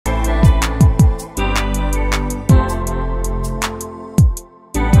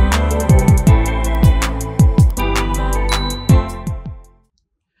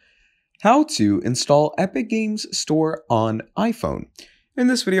How to install Epic Games Store on iPhone. In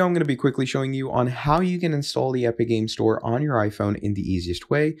this video, I'm going to be quickly showing you on how you can install the Epic Games Store on your iPhone in the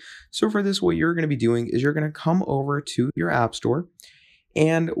easiest way. So for this, what you're going to be doing is you're going to come over to your App Store.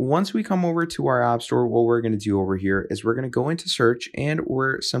 And once we come over to our App Store, what we're going to do over here is we're going to go into search and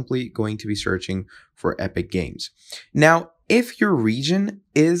we're simply going to be searching for Epic Games. Now, if your region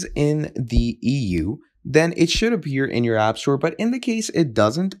is in the EU, then it should appear in your App Store, but in the case it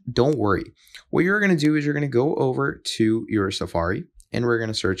doesn't, don't worry. What you're going to do is you're going to go over to your Safari and we're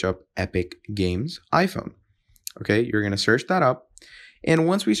going to search up Epic Games iPhone. Okay, you're going to search that up. And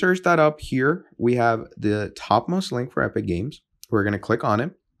once we search that up here, we have the topmost link for Epic Games. We're going to click on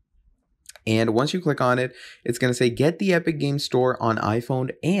it. And once you click on it, it's going to say get the Epic Games Store on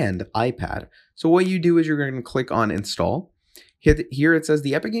iPhone and iPad. So what you do is you're going to click on install. Here it says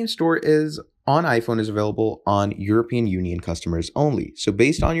the Epic Games Store is on iPhone is available on European Union customers only. So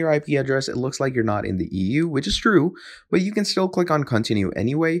based on your IP address, it looks like you're not in the EU, which is true, but you can still click on continue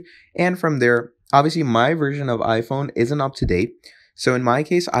anyway. And from there, obviously my version of iPhone isn't up to date. So in my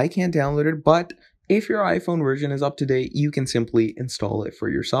case, I can't download it, but if your iPhone version is up to date, you can simply install it for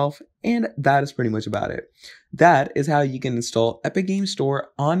yourself. And that is pretty much about it. That is how you can install Epic Games Store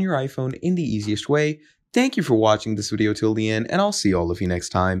on your iPhone in the easiest way. Thank you for watching this video till the end, and I'll see all of you next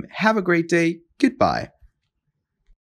time. Have a great day. Goodbye.